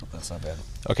That's not bad.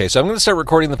 Okay, so I'm going to start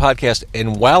recording the podcast,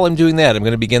 and while I'm doing that, I'm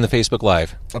going to begin the Facebook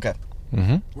Live. Okay.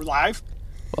 Mm-hmm. We're live?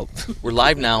 Well, we're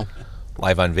live now.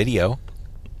 Live on video.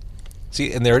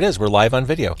 See, and there it is. We're live on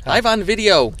video. Live on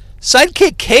video.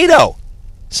 Sidekick Kato.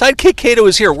 Sidekick Kato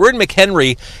is here. We're in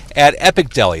McHenry at Epic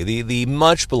Deli, the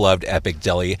much-beloved Epic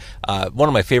Deli, one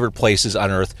of my favorite places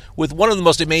on earth, with one of the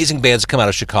most amazing bands to come out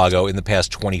of Chicago in the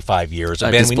past 25 years.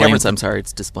 A band we never... I'm sorry,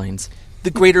 it's Displains. The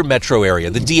greater metro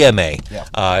area, the DMA. Yeah.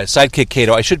 Sidekick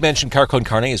Kato. I should mention Car Con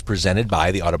Carne is presented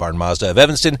by the Autobarn Mazda of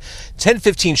Evanston,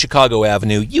 1015 Chicago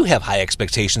Avenue. You have high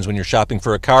expectations when you're shopping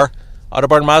for a car.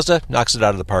 Autobarn Mazda knocks it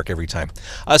out of the park every time.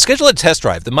 Schedule a test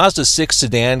drive. The Mazda 6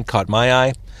 sedan caught my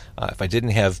eye. If I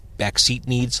didn't have back seat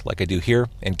needs like I do here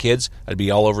and kids, I'd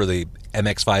be all over the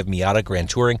MX-5 Miata Grand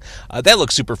Touring. That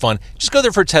looks super fun. Just go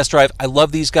there for a test drive. I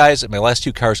love these guys. My last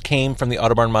two cars came from the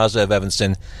Autobarn Mazda of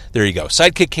Evanston. There you go.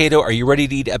 Sidekick Kato, are you ready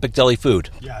to eat Epic Deli food?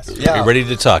 Yes. Yeah. Are you ready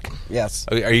to talk? Yes.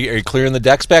 Are you clearing the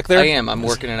decks back there? I am. I'm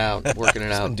working it out.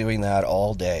 Been doing that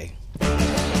all day.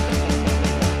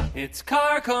 It's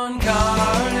Car Con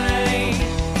Carne.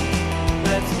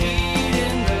 Let's eat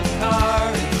in the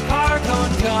car. It's Car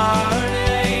Con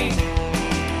Carne.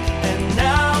 And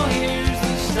now here's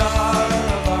the star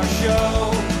of our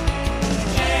show,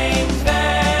 James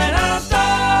Van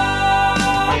Alstyne.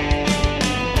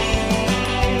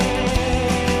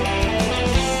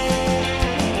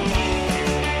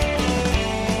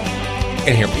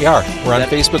 And here we are. We're on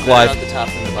Facebook Live. At the top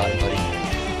and the bottom, buddy.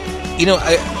 You know,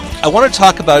 I want to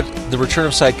talk about the return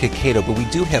of Sidekick Kato, but we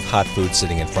do have hot food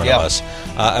sitting in front of us.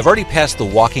 I've already passed the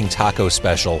walking taco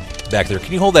special back there.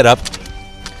 Can you hold that up?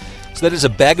 So that is a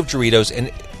bag of Doritos,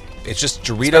 and it's just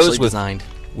Doritos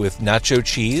with nacho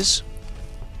cheese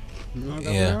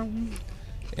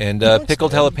and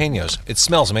pickled jalapenos. It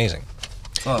smells amazing.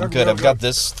 Oh, good. I've got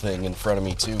this thing in front of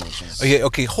me, too, which is...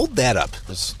 Okay, hold that up.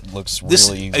 This looks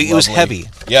really It was lovely. heavy.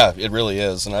 Yeah, it really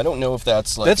is. And I don't know if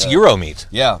that's like... That's Euro meat.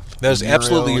 Yeah. That is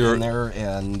absolutely Euro Euro. in there,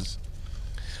 and...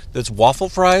 That's waffle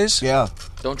fries? Yeah.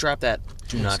 Don't drop that.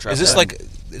 Do not drop that. Is this like...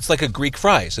 It's like a Greek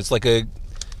fries. It's like a...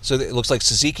 So it looks like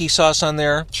tzatziki sauce on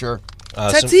there. Sure.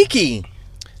 Tzatziki!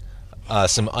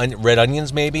 Some red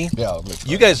onions, maybe? Yeah.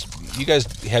 You guys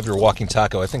have your walking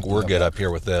taco. I think we're good up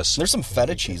here with this. There's some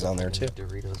feta cheese on there, too.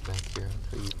 Doritos back here.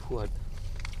 What?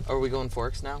 Are we going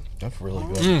forks now? That's really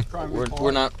good.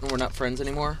 We're not friends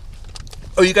anymore?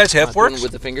 Oh, you guys have forks?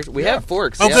 With the fingers? We have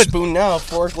forks. Oh, yeah. good. Spoon now,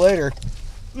 fork later.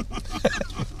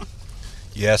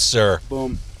 Yes, sir.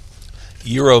 Boom.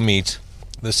 Euro meat.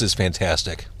 This is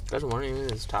fantastic. You guys want any of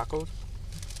these tacos?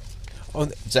 Oh,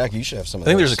 Zach, you should have some of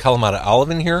I think those. there's a Kalamata olive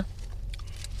in here.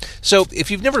 So, if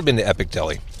you've never been to Epic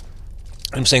Deli,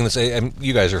 I'm saying this,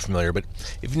 you guys are familiar, but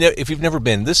if you've never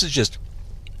been, this is just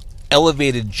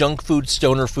elevated junk food,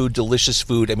 stoner food, delicious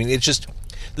food. I mean, it's just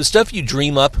the stuff you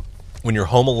dream up when you're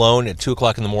home alone at 2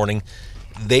 o'clock in the morning,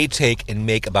 they take and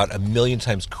make about a million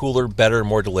times cooler, better,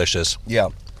 more delicious. Yeah.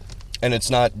 And it's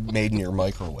not made in your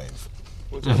microwave.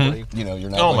 What's up, buddy? You know, you're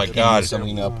not Oh, my God.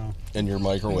 something up in your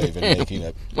microwave and making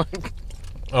it.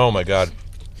 Oh, my God.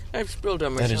 I've spilled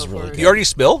on That myself is really already. You already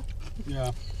spill?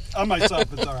 Yeah. On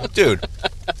myself, it's all right. Dude.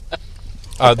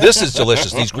 This is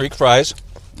delicious. These Greek fries.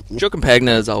 Joe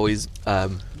Campagna has always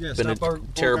been a stop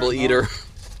terrible Bogart eater.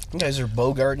 You guys are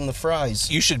Bogarting the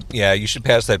fries. You should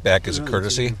pass that back as a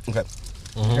courtesy. Okay.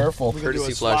 Careful. We can do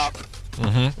Courtesy a flush. swap.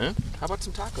 Huh? How about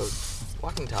some tacos?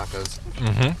 Walking tacos.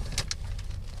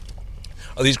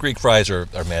 Oh, these Greek fries are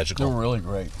They're magical. really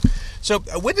great. So,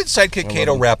 when did Sidekick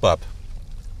Kato wrap up?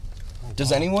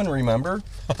 Does anyone remember?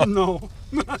 No.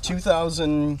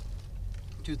 2000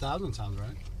 2000 sounds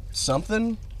right.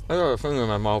 something? I got a finger in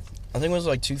my mouth. I think it was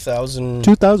like 2000.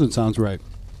 2000 sounds right.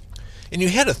 And you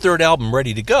had a third album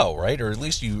ready to go, right? Or at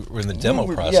least you were in the demo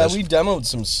process. Yeah, we demoed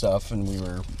some stuff, and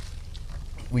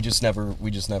we just never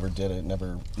did it.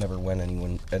 Never went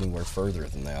anywhere further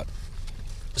than that.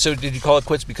 So did you call it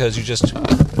quits because you just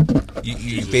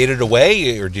you faded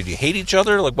away, or did you hate each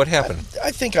other? Like, what happened?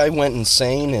 I think I went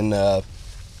insane, and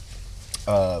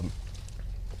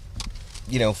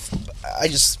you know, I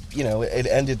just, you know, it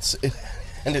ended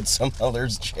somehow.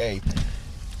 There's Jay.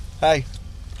 Hi.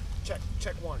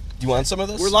 Check one. Do you want some of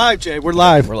this? We're live, Jay. We're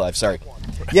live. We're live. Sorry.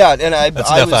 Yeah, and That's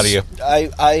enough out of you.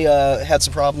 I had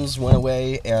some problems, went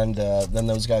away, and then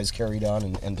those guys carried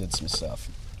on and did some stuff.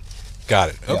 Got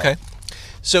it. Yeah. Okay.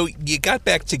 So you got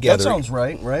back together. That sounds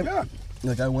right? Yeah.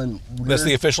 Like I went weird. That's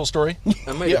the official story?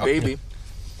 I made Yeah. a baby.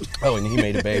 Oh, and he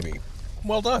made a baby.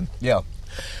 Well done. Yeah.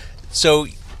 So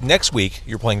next week,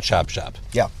 you're playing Chop Shop.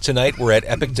 Yeah. Tonight, we're at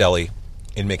Epic Deli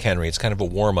in McHenry. It's kind of a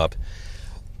warm-up.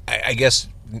 I guess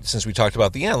since we talked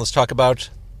about the end, let's talk about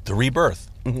the rebirth.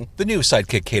 The new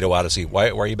Sidekick Kato Odyssey. Why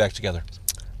are you back together?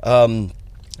 Um,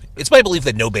 It's my belief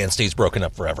that no band stays broken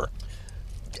up forever.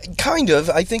 Kind of.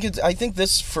 I think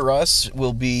this for us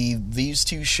will be these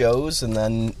two shows, and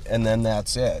then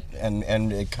that's it. And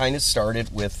it kind of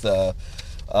started with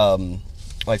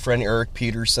my friend Eric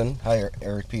Peterson. Hi,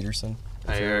 Eric Peterson.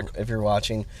 Hi, Eric. If you're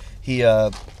watching, he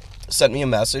sent me a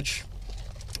message,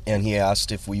 and he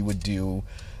asked if we would do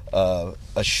a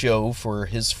show for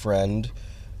his friend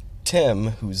Tim,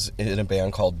 who's in a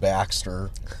band called Baxter,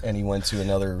 and he went to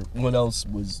another. What else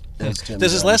has Tim?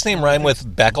 Does his done? last name rhyme with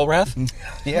Backelrath?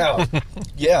 Yeah,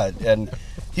 yeah, and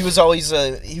he was always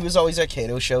at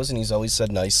Cato shows, and he's always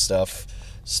said nice stuff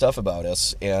about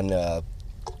us, and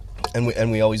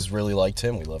we always really liked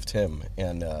him. We loved him,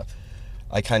 and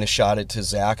I kind of shot it to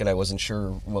Zach, and I wasn't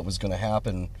sure what was going to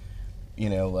happen. You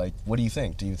know, like, what do you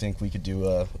think? Do you think we could do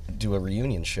a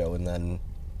reunion show? And then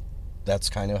that's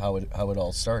kind of how it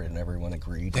all started, and everyone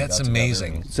agreed. That's We got together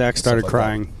amazing. and Zach stuff started like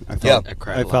crying. that. I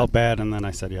cried a I lot. felt bad, and then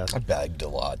I said yes. I begged a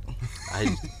lot.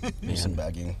 Do some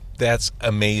begging. That's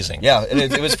amazing. Yeah, and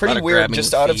it was pretty Lot of weird, grabbing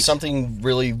just out of feet. something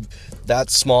really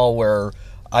that small where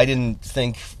I didn't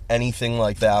think anything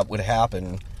like that would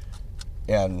happen,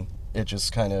 and it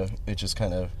just kind of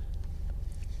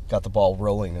got the ball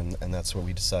rolling, and that's what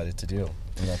we decided to do,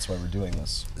 and that's why we're doing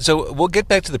this. So we'll get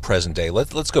back to the present day.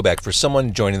 Let's go back for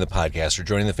someone joining the podcast or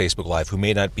joining the Facebook Live who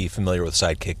may not be familiar with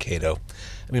Sidekick Kato.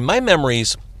 I mean, my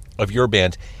memories of your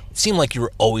band, it seemed like you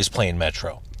were always playing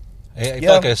Metro. I feel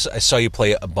Yeah. like I saw you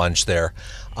play a bunch there.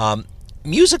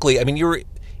 Musically, I mean, you were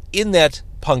in that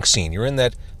punk scene. You're in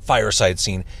that fireside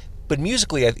scene. But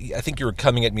musically, I think you were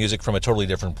coming at music from a totally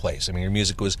different place. I mean, your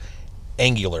music was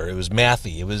angular. It was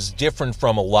mathy. It was different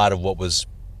from a lot of what was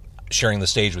sharing the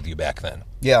stage with you back then.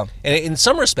 Yeah, And in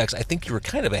some respects, I think you were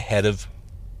kind of ahead of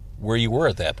where you were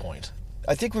at that point.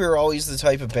 I think we were always the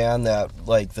type of band that,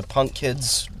 like, the punk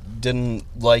kids didn't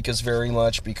like us very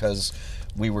much because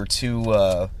we were too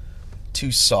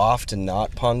soft and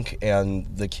not punk, and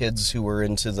the kids who were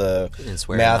into the didn't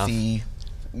swear mathy,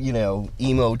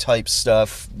 emo type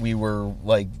stuff, we were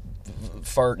like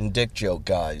fart and dick joke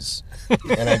guys,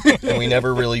 and we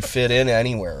never really fit in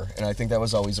anywhere, and I think that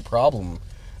was always a problem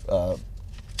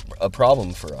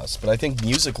for us. But I think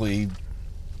musically,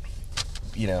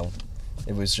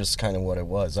 it was just kind of what it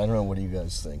was. I don't know. What do you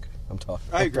guys think? I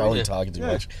I'm agree. probably Yeah. talking too Yeah.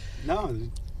 much. No,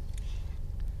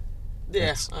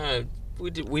 Yeah,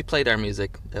 we played our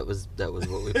music. That was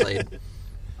what we played.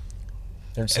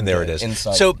 There's some And there good it is.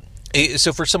 insight.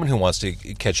 So for someone who wants to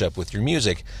catch up with your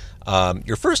music,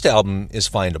 your first album is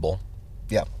Findable.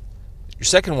 yeah. Your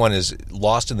second one is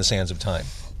Lost in the Sands of Time.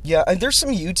 Yeah, and there's some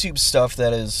YouTube stuff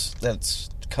that's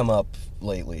come up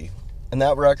lately. And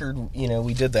that record,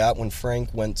 we did that when Frank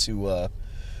went to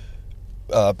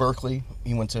Berkeley.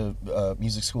 He went to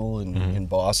music school in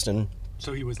Boston.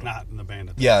 so he was not in the band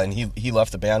at the Yeah, and he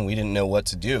left the band. We didn't know what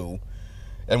to do.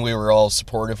 And we were all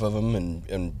supportive of him,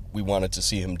 and we wanted to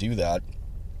see him do that.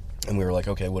 And we were like,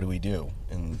 okay, what do we do?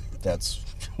 And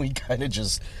we kind of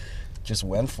just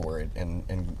went for it,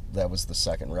 and that was the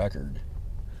second record.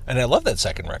 And I love that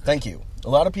second record. Thank you. A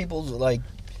lot of people like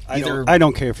either I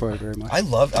don't care for it very much. I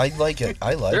like it.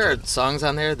 I like There it. are songs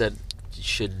on there that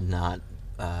should not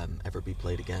ever be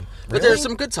played again. But Really? there are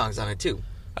some good songs on it too.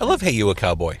 I love Hey You a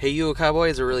Cowboy. Hey You a Cowboy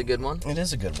is a really good one. It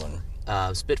is a good one.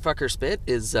 Spitfucker Spit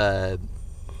is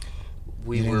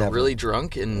we You were never- really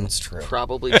drunk and That's true.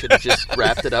 probably should have just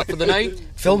wrapped it up for the night.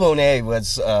 Phil Bonet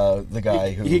was the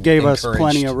guy who He gave us encouraged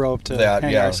plenty of rope to that.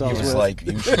 hang Yeah, ourselves he was with. like,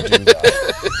 "You should do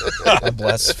that." God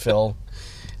bless Phil.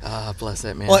 Bless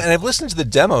that man. Well, and I've listened to the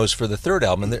demos for the third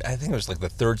album, and I think it was like the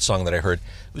third song that I heard.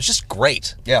 It was just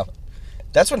great. Yeah,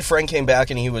 that's when Frank came back,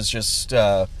 and he was just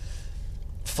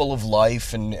full of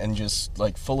life and just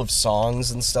like full of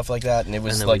songs and stuff like that. And it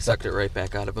was and then like we sucked it right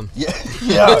back out of him. Yeah,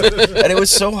 yeah, and it was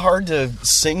so hard to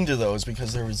sing to those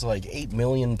because there was like 8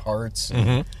 million parts.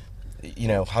 And,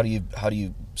 how do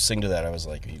you sing to that? I was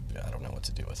like, I don't know what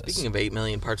to do with this. Speaking of 8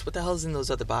 million parts, what the hell is in those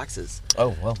other boxes?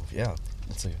 Oh well, yeah.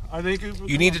 Let's see. I think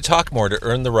You need to talk more to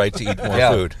earn the right to eat more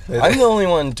Yeah, food. I'm the only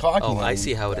one talking. Oh, I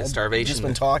see how it is. I've Starvation. just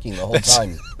been talking the whole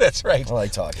time. That's right. I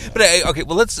like talking. But okay,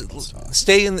 well, let's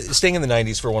staying in the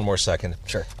 90s for one more second.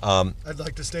 Sure. I'd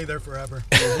like to stay there forever.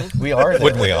 We are there.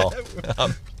 Wouldn't we all?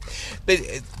 But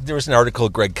there was an article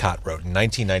Greg Kot wrote in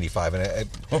 1995,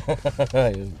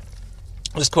 and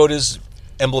this quote is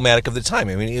emblematic of the time.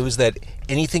 I mean, it was that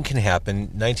anything can happen,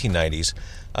 1990s.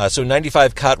 So in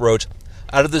 95, Kot wrote,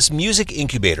 out of this music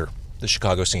incubator, the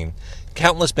Chicago scene,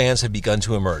 countless bands have begun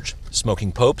to emerge.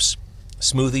 Smoking Popes,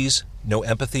 Smoothies, No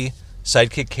Empathy,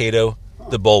 Sidekick Kato,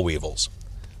 the Boll Weevils.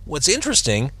 What's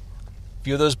interesting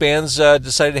few of those bands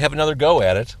decided to have another go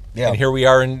at it. Yeah. And here we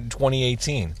are in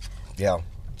 2018. Yeah.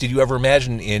 Did you ever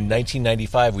imagine in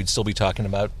 1995 we'd still be talking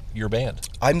about your band?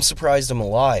 I'm surprised I'm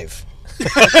alive.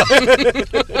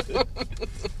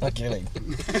 Not kidding.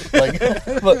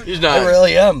 Like, look, He's not. I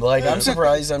really am. Like, I'm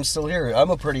surprised I'm still here.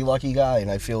 I'm a pretty lucky guy, and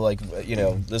I feel like, you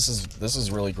know, this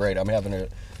is really great. I'm having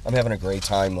a great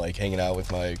time, like, hanging out with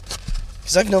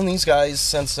because I've known these guys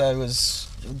since I was.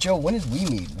 Joe, when did we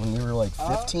meet? When we were like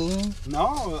 15?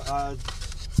 No,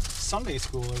 Sunday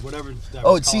school or whatever. That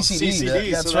Oh, was it's called.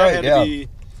 CCD. That's so right. That had to be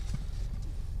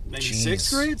maybe Jeez.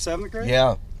 6th grade, 7th grade.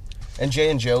 Yeah. And Jay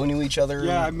and Joe knew each other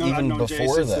Yeah, I've known even Jay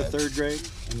before since that. the 3rd grade.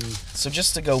 And So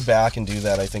just to go back and do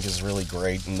that, I think is really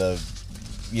great. And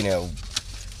you know,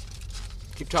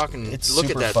 Keep talking. It's Look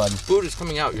super at that. fun. Food is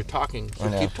coming out. You're talking. So I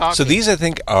know. keep talking. So these, I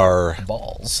think, are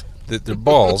balls. they're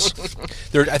balls.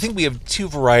 I think we have 2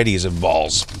 varieties of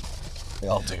balls. They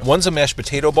all do. One's a mashed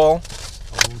potato ball,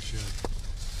 oh shit.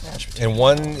 Mashed potato and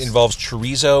one balls. involves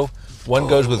chorizo. One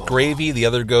goes with gravy. The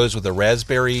other goes with a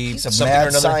raspberry. He's a something or mad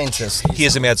another. scientist. He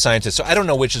is a mad scientist. So I don't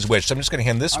know which is which. So I'm just going to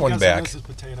hand this I'm one guessing back. This is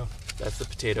potato. That's the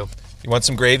potato. You want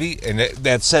some gravy? And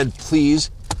that said, please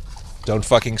don't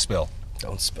fucking spill,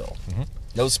 Don't spill.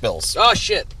 No spills. Oh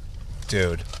shit!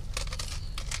 dude.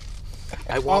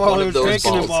 I want one of there's those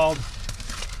bacon balls.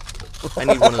 involved. I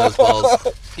need one of those balls.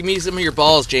 Give me some of your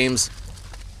balls, James.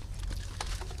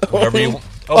 Whatever you.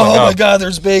 Oh my God,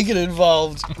 there's bacon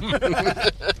involved.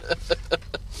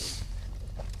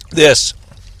 This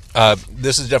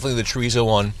is definitely the chorizo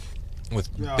one with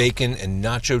Yeah. bacon and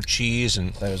nacho cheese,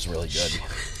 and That was really good.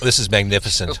 this is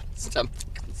magnificent. Stop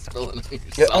spilling on Yeah,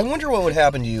 yourself. I wonder what would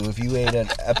happen to you if you ate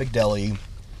at Epic Deli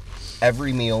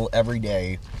every meal, every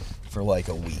day for like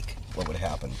a week. What would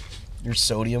happen? Your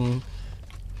sodium.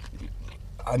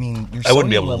 I mean, your I wouldn't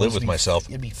be sodium able to live levels with be- myself.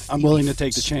 you'd be- I'm you'd willing be to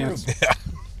take the chance. screwed.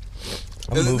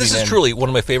 I'm moving This is in. truly one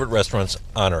of my favorite restaurants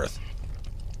on earth.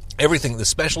 Everything, the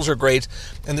specials are great,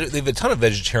 and they have a ton of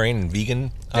vegetarian and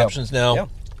vegan Yeah. options now.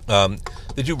 Yeah.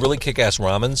 They do really kick-ass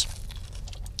ramens.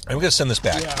 I'm going to send this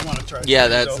back. Yeah, I want to try. Yeah,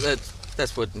 the potato.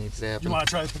 that's what needs to happen. You want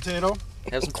to try the potato?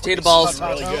 Have some potato balls.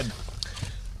 Really good.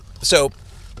 So,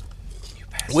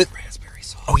 with raspberry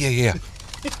sauce. oh yeah.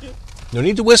 No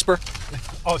need to whisper.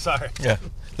 Oh, sorry. Yeah,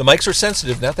 the mics are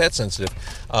sensitive, not that sensitive.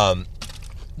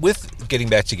 With getting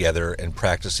back together and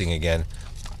practicing again,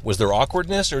 was there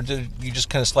awkwardness, or did you just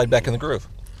kind of slide back in the groove?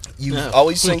 You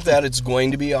always think that it's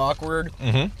going to be awkward,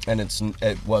 Mm-hmm. and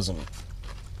it wasn't.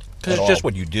 Because At it's just all.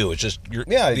 what you do. It's just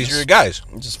Yeah, these are just- your guys.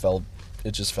 It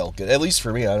just felt good. At least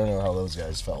for me. I don't know how those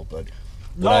guys felt, but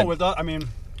No, I- I mean,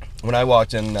 when I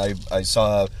walked in, I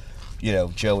saw,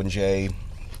 Joe and Jay,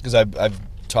 because I've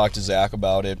talked to Zach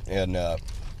about it and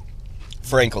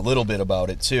Frank a little bit about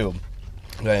it too.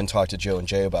 I didn't talk to Joe and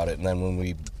Jay about it, and then when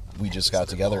we just got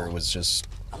together, it was just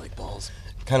I like balls.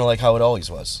 kind of like how it always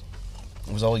was.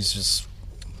 It was always just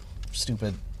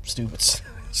stupid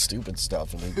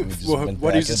stuff. And we just went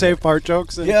what back do you say? into it. Fart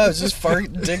jokes? And Yeah, it was just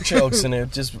fart dick jokes, and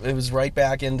it was right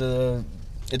back into.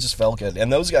 It just felt good,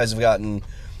 and those guys have gotten,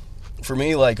 for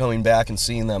me, like coming back and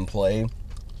seeing them play.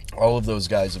 All of those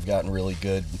guys have gotten really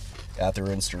good at their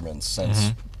instruments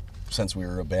since we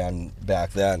were a band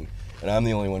back then, and I'm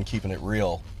the only one keeping it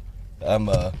real.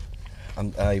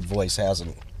 My voice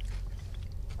hasn't.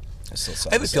 I still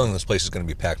sound I have a the same. feeling this place is going to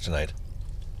be packed tonight.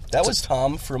 That was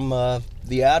Tom from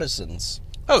the Addisons.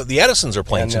 Oh, the Addisons are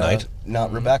playing And, tonight.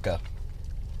 not Rebecca,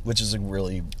 which is a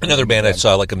really Another band I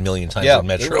saw like a million times Yeah, on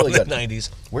Metro they're really in the good.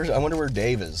 90s. I wonder where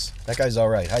Dave is. That guy's all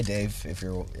right. Hi, Dave. If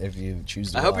you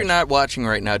choose to. I hope watch. you're not watching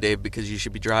right now, Dave, because you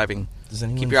should be driving. Does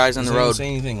anyone, Keep your eyes on does the anyone road. Say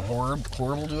anything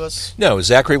horrible to us? No,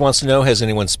 Zachary wants to know, has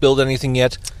anyone spilled anything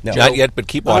yet? No. Not yet, but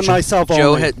keep on watching. myself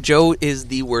Joe only. Joe is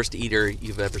the worst eater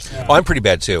you've ever seen. Oh, I'm pretty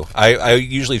bad too. I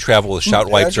usually travel with shout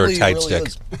wipes or a Actually, it Tide really stick.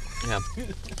 is.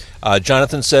 Yeah.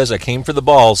 Jonathan says, I came for the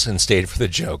balls and stayed for the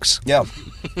jokes. Yeah,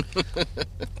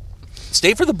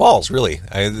 Stay for the balls, really.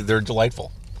 They're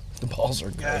delightful. the balls are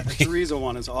great. Yeah, the chorizo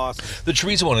one is awesome. The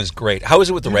chorizo one is great. How is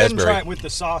it with the You didn't raspberry? try it with the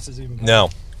sauces even. No.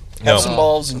 Have some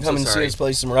balls and I'm come so and see sorry. us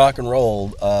play some rock and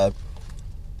roll.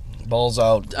 Balls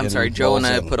out. I'm and sorry, Joe and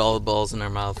balls I in. put all the balls in our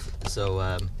mouth. So,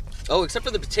 except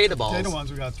for the potato balls. Potato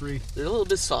ones, we got 3. They're a little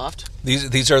bit soft.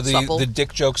 These are Supple. the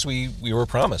dick jokes we were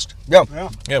promised. Yeah, Yeah.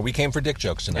 Yeah, we came for dick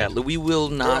jokes Yeah, tonight. we will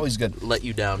not always good. let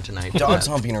you down tonight. dogs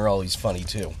humping are always funny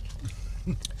too.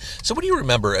 So what do you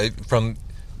remember from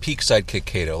peak Sidekick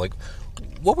Cato? Like,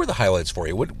 what were the highlights for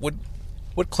you?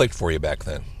 What clicked for you back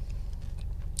then?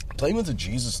 Playing with the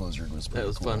Jesus lizard was That pretty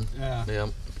was cool. fun. Yeah. Yeah.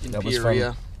 In That was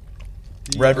Peoria.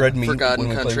 Red Meat. Forgotten when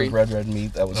we Country. played with Red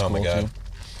Meat, that was Oh, my cool God. too.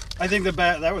 I think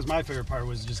that was my favorite part,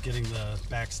 was just getting the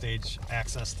backstage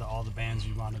access to all the bands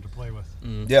you wanted to play with.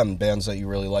 Yeah, and bands that you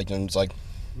really liked, and it's like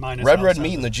Minus Red outside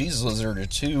Meat and the- the Jesus Lizard are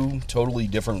two totally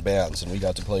different bands, and we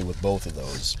got to play with both of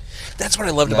those. That's what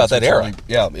I loved And about that's that what's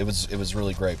era. really- yeah, it was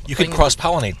really great. You could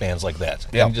cross-pollinate bands like that.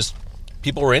 Yeah. And just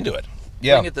people were into it.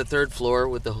 Yeah, Playing at the third floor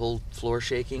with the whole floor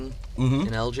shaking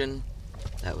in Elgin,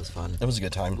 that was fun. that was a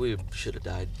good time. We should have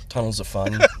died. Tunnels of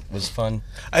Fun was fun.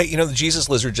 The Jesus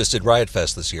Lizard just did Riot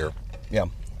Fest this year. Yeah.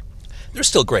 They're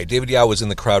still great. David Yao was in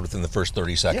the crowd within the first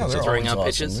 30 Yeah, seconds. they're Throwing always out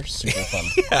awesome. pitches? They're super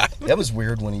fun. That was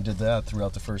weird when he did that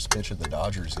throughout the first pitch of the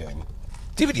Dodgers game.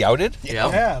 David Yao did? Yeah,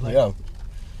 like Yeah,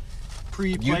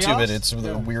 pre-playoffs. YouTube it. It's the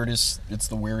Yeah. weirdest. It's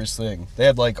the weirdest thing. They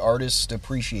had like artist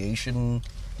appreciation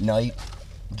night,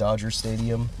 Dodger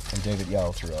Stadium, and David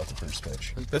Yao throughout the first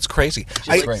pitch. That's crazy.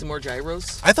 Would you like some more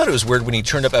gyros? I thought it was weird when he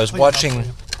turned up. I was Please, I'll watching.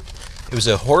 play It was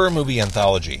a horror movie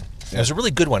anthology. It was a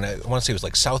really good one. I want to say it was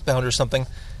like Southbound or something.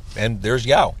 And there's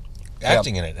Yao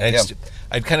acting in it. And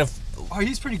I'd kind of. Oh,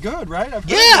 he's pretty good, right? I've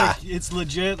heard, Yeah. like, it's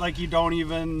legit. Like, you don't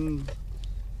even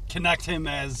connect him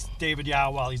as David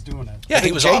Yao while he's doing it. Yeah, I he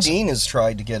think was Jay awesome. Dean has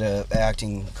tried to get an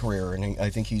acting career, and I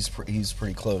think he's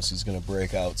pretty close. He's going to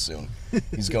break out soon.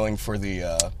 He's going for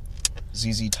the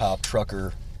ZZ Top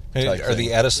trucker. Type Are the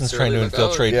thing. Addisons trying to Certainly look out.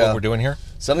 infiltrate Yeah. what we're doing here?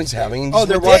 Something's happening. Oh,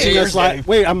 they're With watching Dave. us live.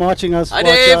 Wait, I'm watching us. Hi,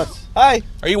 watch Dave. us. Hi.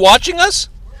 Are you watching us?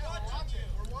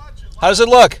 How does it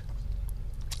look?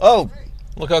 Oh,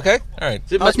 Look okay? All right.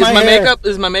 Is How's my my hair? makeup?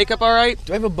 Is my makeup all right?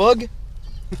 do I have a bug?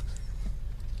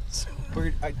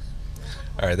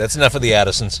 All right, that's enough of the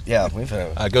Addisons. Yeah, we've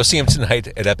had Go see them tonight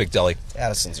at Epic Deli.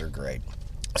 Addisons are great.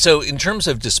 So, in terms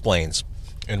of Displays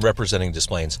and representing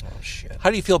Displays, Oh shit. how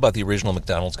do you feel about the original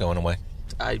McDonald's going away?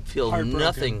 I feel Heartbroken.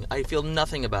 nothing. I feel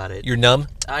nothing about it. You're numb?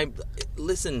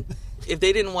 Listen. If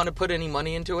they didn't want to put any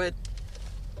money into it,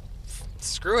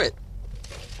 screw it.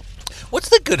 What's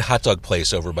the good hot dog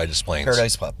place over by Displays?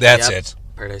 Paradise Pub. That's Yep. it.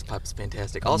 Paradise Pub's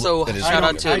fantastic. Also, It is shout really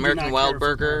out good. to I do American not Wild care for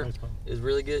Burger. Paradise Pub. Is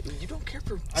really good. You don't care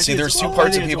for. I See, think there's it's- two well, I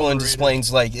parts think of it's people in overrated.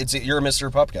 Displays. Like, you're a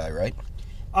Mr. Pup guy, right?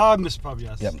 Mr. Pub,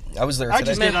 yes. Yeah, I was there I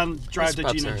today. just did on Drive Mr. to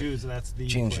Pub's Gina alright. Jude's. That's the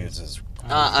Gene place. Jude's is.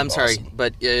 I'm sorry, awesome.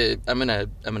 but I'm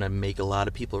gonna make a lot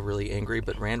of people really angry.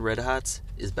 But Rand Red Hots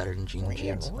is better than Gene and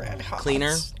Jude's. Red Hots.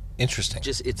 Cleaner. Interesting.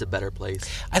 Just it's a better place.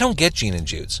 I don't get Gene and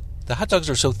Jude's. The hot dogs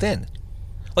are so thin.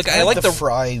 Like I I like the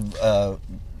fry.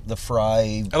 The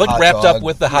fry. I like hot wrapped dog. up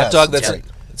with the hot Yes, dog. it's That's great.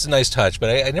 it's a nice touch, but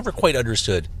I never quite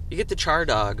understood. You get the char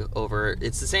dog over.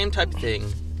 It's the same type of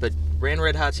thing, but Rand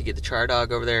Red Hots. You get the char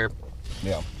dog over there.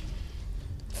 Yeah.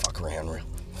 Fuck Rand.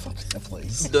 Fuck that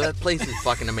place. That place is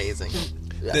fucking amazing.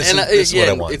 This and is what I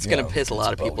again, want. it's gonna Yeah, piss a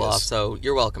lot of it's people bogus. off. So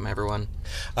you're welcome, everyone.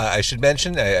 I should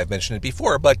mention, I've mentioned it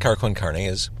before, but Car Con Carne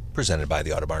is presented by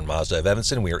the Autobarn Mazda of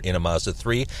Evanston. We are in a Mazda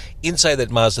 3. Inside that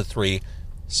Mazda 3,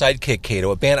 Sidekick Kato,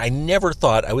 a band I never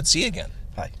thought I would see again.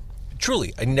 Hi.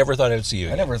 Truly, I never thought I would see you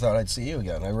I again. never thought I'd see you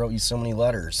again. I wrote you so many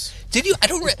letters. Did you?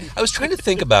 I was trying to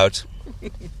think about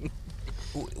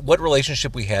what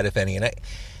relationship we had, if any, and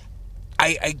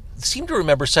I seem to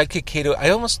remember Sidekick Kato. I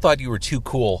almost thought you were too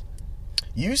cool.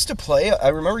 You used to play. I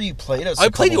remember you played us. I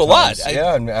played you a lot. Times.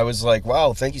 Yeah, and I was like,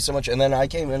 "Wow, thank you so much." And then I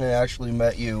came in and actually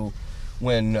met you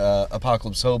when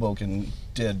Apocalypse Hoboken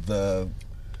did the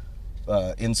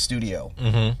in studio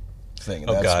thing. And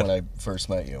Oh, that's God. when I first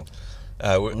met you.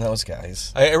 Uh, And those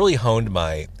guys. I really honed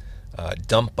my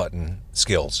dump button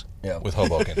skills Yeah. with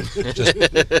Hoboken. Just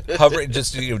hovering,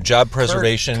 just job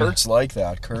preservation. Kurt's like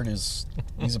that. Kurt is.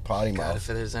 He's a potty God, mouth. if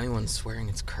there's anyone swearing,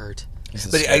 it's Kurt. He's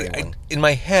the But scary I, one. in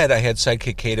my head, I had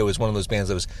Sidekick Kato as one of those bands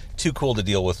that was too cool to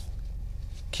deal with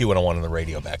Q101 on the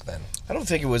radio back then. I don't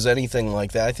think it was anything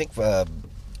like that. I think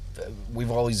we've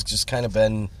always just kind of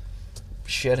been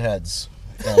shitheads.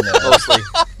 And,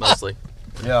 Mostly.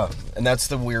 yeah, and that's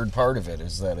the weird part of it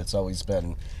is that it's always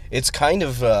been. It's kind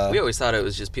of. We always thought it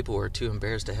was just people were too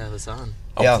embarrassed to have us on.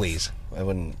 Oh, Yeah. please. I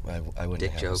wouldn't. I wouldn't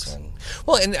Dick have jokes. Son.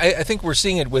 Well, and I think we're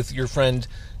seeing it with your friend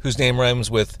whose name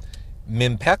rhymes with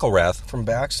Mim Packlerath. From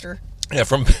Baxter. Yeah,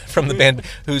 from the band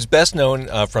who's best known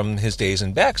from his days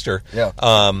in Baxter. Yeah.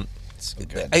 So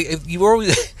good. You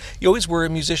always were a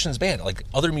musician's band. Like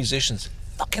other musicians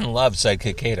fucking loved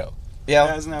Sidekick Kato.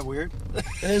 Yeah, Isn't that weird?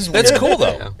 it is. That's weird. cool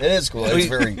though. Yeah. It is cool. I It's mean-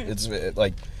 very. It's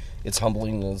like. It's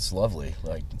humbling and it's lovely.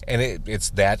 Like And it's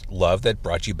that love that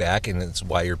brought you back, and it's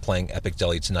why you're playing Epic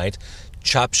Deli tonight.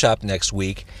 Chop Shop next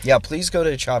week. yeah, please go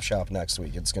to Chop Shop next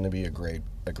week. It's going to be a great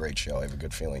show. I have a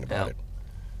good feeling about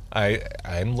Yeah. it.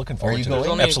 I'm looking forward you to going? it.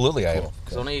 Only- Absolutely, I am. Cool.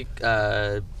 There's only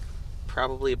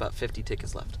probably about 50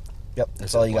 tickets left. Yep,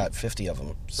 that's all you got. 50 of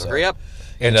them. So hurry up.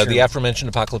 And Sure. the aforementioned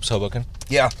Apocalypse Hoboken,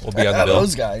 Yeah, We'll be on the bill.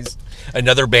 Those guys.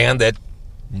 another band that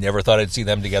Never thought I'd see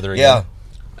them together Yeah. again.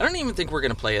 I don't even think we're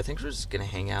going to play. I think we're just going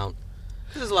to hang out.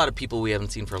 There's a lot of people we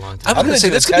haven't seen for a long I'm time. going gonna to say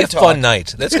do a that's going to be TED a fun Talk.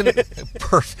 night. That's going to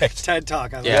perfect. TED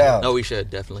Talk. I like Yeah. Yeah. No, we should,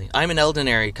 definitely. I'm an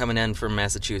Eldonary coming in from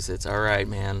Massachusetts. All right,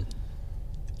 man.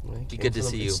 Be good to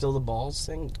see you. It's still the balls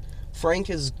thing. Frank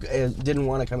didn't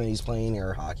want to come in. He's playing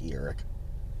air hockey, Eric.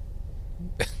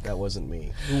 That wasn't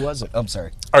me. Who was it? I'm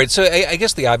sorry. All right, so I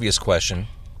guess the obvious question: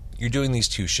 you're doing these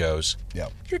 2 shows. Yeah.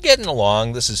 You're getting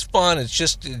along. This is fun. It's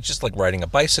just like riding a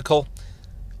bicycle.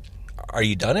 Are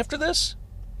you done after this?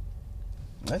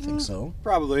 I think so.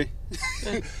 Probably.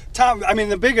 Tom, I mean,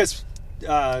 the biggest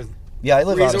Yeah, I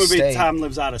live out reason of would be state. Tom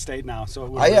lives out of state now, so it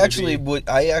would I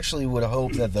really actually would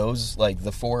hope that those, like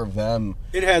the 4 of them,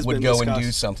 It has would been go and discussed.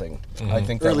 do something. Mm-hmm. I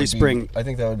think that Early would spring. I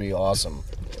think that would be awesome.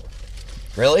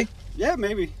 Really? Yeah,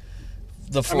 maybe.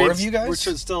 The 4 of you guys? We're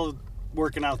still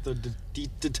working out the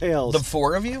details. The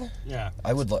 4 of you? yeah.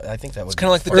 I would. I think that would. It's kind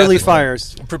of like the Early death of-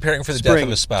 fires. preparing for the death Spring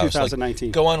of a spouse. 2019.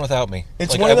 Like, go on without me.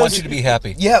 It's like, one I of want those- you to be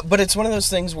happy. Yeah, but it's one of those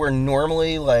things where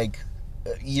normally, like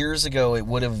years ago, it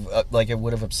would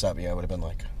have upset me. I would have been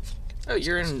like, Oh,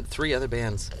 you're in 3 other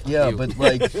bands. yeah, You. but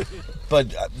like,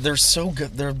 they're so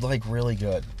good. They're like really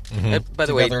good. By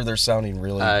the way, Together, they're sounding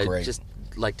really great. just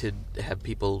like to have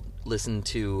people listen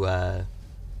to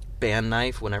Band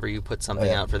Knife whenever you put something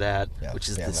Oh, yeah. out for that, Yeah, which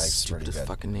is Band the Knife's pretty stupidest good.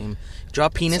 fucking name. Draw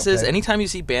penises. okay. Anytime you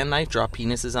see Band Knife, draw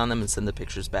penises on them and send the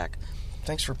pictures back.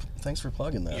 Thanks for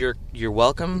plugging that. You're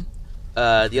welcome.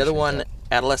 The other one, that.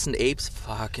 Adolescent Apes,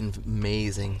 fucking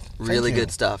amazing. Really you.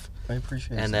 good stuff. I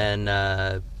appreciate it. And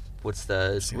then what's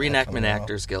the See that coming Reenactment out.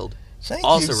 Actors Guild? Thank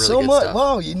also you really so good much. stuff.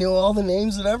 Wow, you knew all the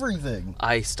names and everything.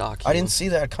 I stalk you. I didn't see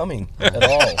that coming at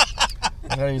all.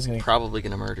 I thought he was gonna. Probably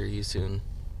gonna murder you soon.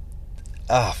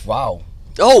 Wow.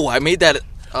 Oh, I made that.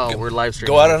 Oh, we're live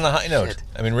streaming. Go out on a high note. Shit.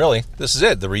 I mean, really, this is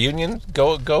it. The reunion.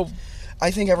 Go.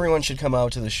 I think everyone should come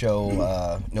out to the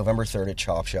show November 3rd at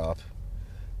Chop Shop.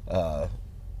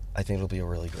 I think it'll be a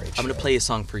really great show. I'm gonna play a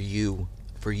song for you,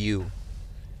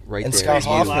 right And there. Scott You.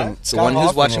 Hoffman. the Scott one who's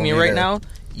Hoffman watching will me be right there. now.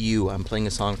 You. I'm playing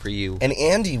a song for you. And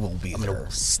Andy will be I'm there.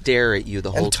 gonna stare at you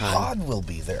the whole And time. Todd will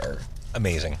be there.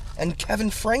 Amazing. And Kevin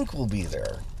Frank will be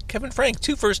there. Kevin Frank,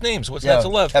 2 first names. What's not to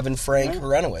love? Kevin Frank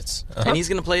Renowitz. And he's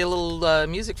gonna play a little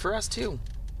music for us too,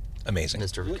 Amazing.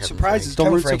 Mr. Kevin surprises. Frank. Don't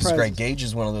Kevin root Frank is surprises. great. Gage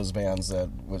is one of those bands that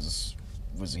was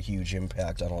a huge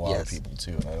impact on a lot of Yes. people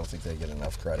too, and I don't think they get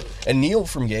enough credit. And Neil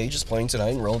from Gage is playing tonight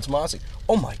in Roland Tomasi.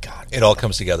 Oh my God, It all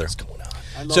comes together. what's going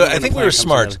on? love So it I when think the we were plan comes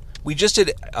smart. together. We just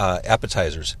did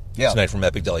appetizers Yeah. tonight from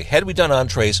Epic Deli. Had we done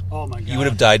entrees, Oh my you God. would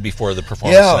have died before the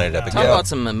performance Yeah. tonight at Epic Talk Deli. about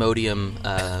some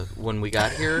Imodium when we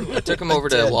got here. I took him over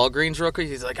to did. Walgreens real quick.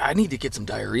 He's like, I need to get some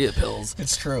diarrhea pills.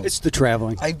 It's true. It's the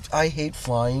traveling. I hate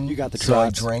flying. You got the so I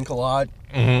trots. drank a lot,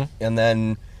 Mm-hmm. and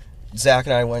then Zach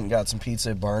and I went and got some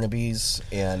pizza at Barnaby's,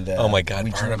 and Oh my God,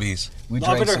 we Barnaby's. We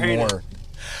Love drank it or some hate it? more.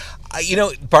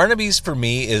 Barnaby's for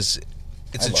me it's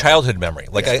I a love childhood memory.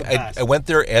 Like It's the I best. went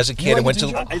there as a kid. I like went to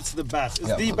to. do- It's the best. It's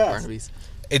Yeah. the Love best. Barnaby's.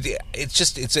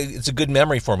 It's a good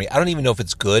memory for me. I don't even know if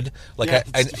it's good. Like Yeah,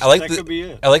 I like that the could be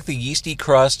it. I like the yeasty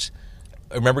crust.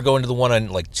 I remember going to the one on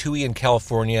like Tui in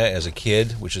California as a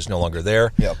kid, which is no longer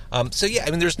there. Yep. So yeah, I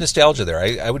mean, there's nostalgia there.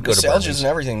 I would go to Nostalgia Barnaby's. and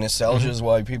everything. Nostalgia is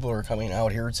why people are coming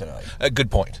out here tonight. A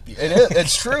good point. It is.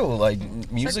 It's true. Like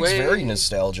music's Segue. very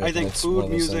nostalgic. I and think it's one food, of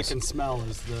those music, things. and smell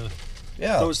is the.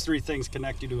 Yeah. Those 3 things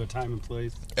connect you to a time and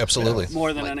place Absolutely.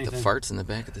 more than Like anything. the farts in the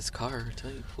back of this car. I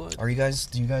tell you what.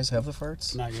 Do you guys have the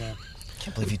farts? Not yet. I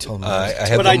can't believe you told me. I that.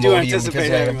 had But the I do Imodium anticipate because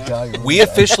I have having that. diarrhea. We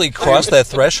officially crossed that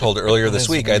threshold earlier this That's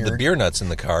week. I had the weird. beer nuts in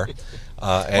the car.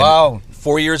 And Wow.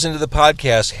 4 years into the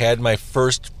podcast, had my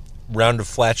first round of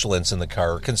flatulence in the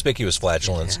car, conspicuous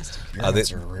flatulence. Beer They,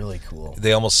 nuts are really cool.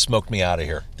 they almost smoked me out of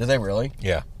here. Did they really?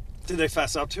 Yeah. Did they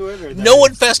fess up to it? Or No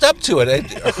one fessed up to it.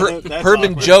 That's Herb and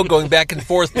awkward. Joe going back and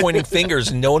forth pointing fingers,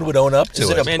 and no one would own up to Is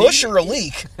it a Man, push or a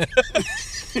leak?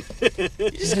 You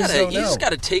just don't know.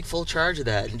 gotta take full charge of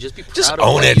that and just be proud Just of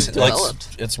own what it. you've Like, developed.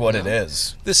 It's what it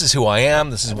is. This is who I am.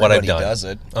 This is what I've Everybody done. does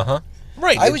it.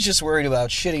 Right. I was just worried about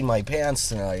shitting my pants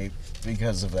tonight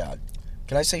because of that.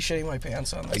 Can I say shitting my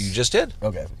pants on this? You just did.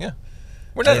 Okay. Yeah.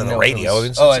 We're I not didn't on the know if it radio. was-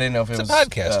 It's- I didn't know if it it's was a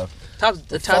podcast.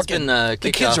 Todd's fucking- been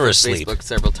kicked kids off are of asleep. Facebook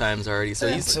several times already, so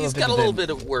Yeah, he's so got a little bit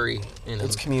of worry in him.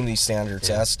 It's community standards.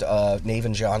 Asked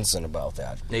Navin Johnson about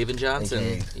that. Navin Johnson,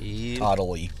 AKA he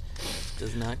Toddly.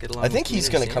 does not get along. I think with he's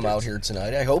going to community come out standards. here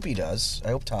tonight. I hope he does. I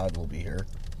hope Todd will be here.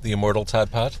 The immortal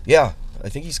Todd Pot. Yeah, I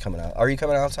think he's coming out. Are you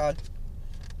coming out, Todd?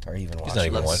 Are you even watching? not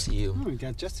even Love to one. see you. Oh, we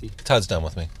got Jesse. Todd's done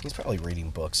with me. He's probably reading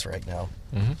books right now.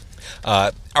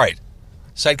 All right.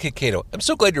 Sidekick Kato. I'm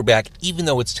so glad you're back, even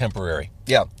though it's temporary.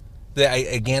 Yeah.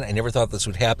 I never thought this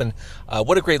would happen.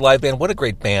 What a great live band. What a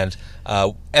great band.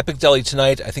 Epic Deli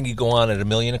tonight. I think you go on at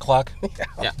 1:00 o'clock.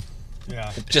 Yeah.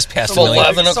 Yeah. Just past Full 1:00.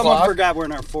 11 Someone o'clock? forgot we're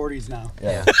in our 40s now.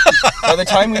 Yeah. By the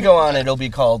time we go on, it'll be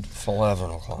called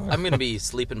 11 o'clock. I'm gonna be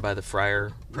sleeping by the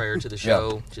fryer prior to the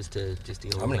show, just to get a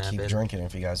little I'm gonna nap keep in. drinking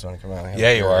if you guys want to come out. And have Yeah,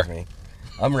 a you beer are. with me.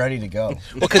 I'm ready to go.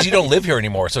 Well, because you don't live here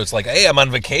anymore, so it's like, hey, I'm on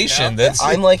vacation. Yeah. That's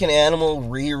I'm like an animal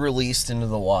re-released into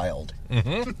the wild.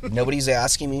 Mm-hmm. Nobody's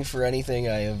asking me for anything.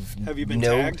 I have you been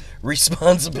no tagged?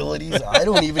 responsibilities. I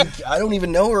don't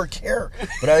even know or care.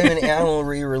 But I'm an animal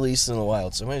re-released in the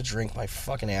wild, so I'm gonna drink my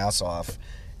fucking ass off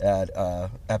at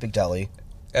Epic Deli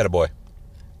attaboy.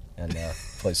 and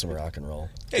play some rock and roll.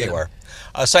 There you are.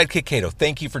 Sidekick Cato,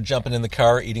 thank you for jumping in the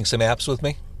car, eating some apps with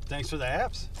me. Thanks for the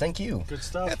apps. Thank you. Good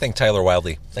stuff. I thank Tyler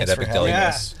Wildey Thanks at for Epic having Deli. Yeah.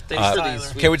 us. Thanks for Tyler. these.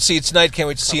 Sweet Can't wait to see you tonight. Can't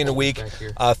wait to see you in a week. back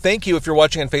here. Thank you if you're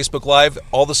watching on Facebook Live.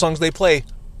 All the songs they play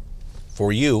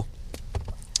for you.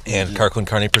 And Car Con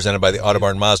Carne presented by the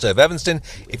Autobarn Mazda of Evanston.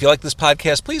 If you like this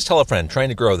podcast, please tell a friend. Trying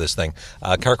to grow this thing.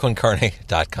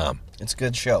 CarConCarne.com. It's a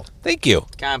good show. Thank you.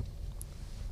 Come.